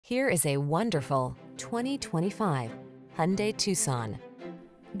Here is a wonderful 2025 Hyundai Tucson.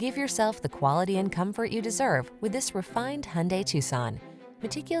 Give yourself the quality and comfort you deserve with this refined Hyundai Tucson.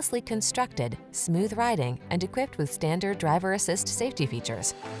 Meticulously constructed, smooth riding, and equipped with standard driver assist safety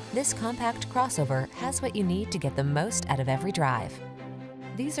features, this compact crossover has what you need to get the most out of every drive.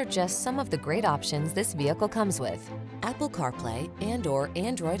 These are just some of the great options this vehicle comes with: Apple CarPlay and/or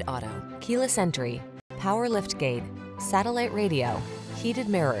Android Auto, keyless entry, power liftgate, satellite radio, heated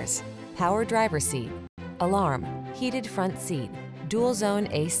mirrors, power driver's seat, alarm, heated front seat, dual zone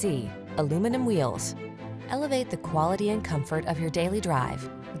AC, aluminum wheels. Elevate the quality and comfort of your daily drive.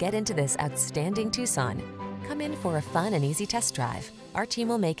 Get into this outstanding Tucson. Come in for a fun and easy test drive. Our team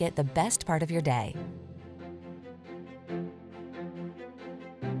will make it the best part of your day.